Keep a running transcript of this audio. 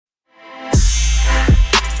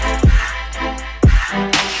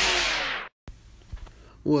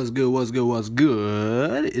What's good? What's good? What's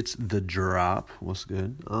good? It's the drop. What's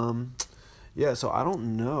good? Yeah. So I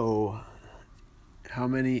don't know how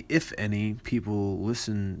many, if any, people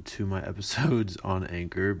listen to my episodes on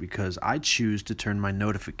Anchor because I choose to turn my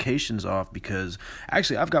notifications off. Because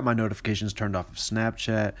actually, I've got my notifications turned off of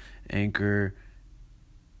Snapchat, Anchor.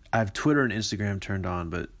 I have Twitter and Instagram turned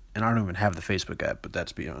on, and I don't even have the Facebook app. But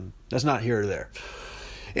that's not here or there.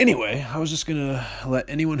 Anyway, I was just going to let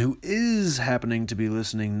anyone who is happening to be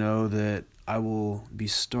listening know that I will be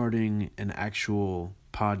starting an actual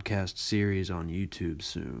podcast series on YouTube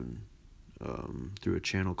soon through a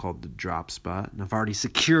channel called The Drop Spot. And I've already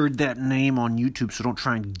secured that name on YouTube, so don't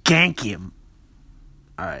try and gank him.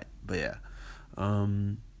 All right, but yeah.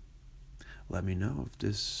 Let me know if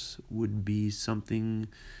this would be something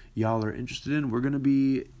y'all are interested in. We're going to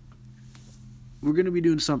be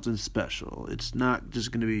doing something special. It's not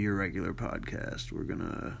just going to be your regular podcast. We're going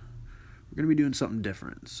to be doing something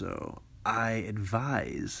different. So I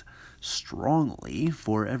advise strongly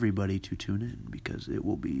for everybody to tune in because it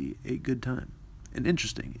will be a good time and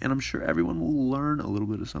interesting. And I'm sure everyone will learn a little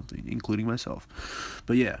bit of something, including myself.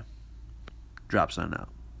 But yeah, drop sign out.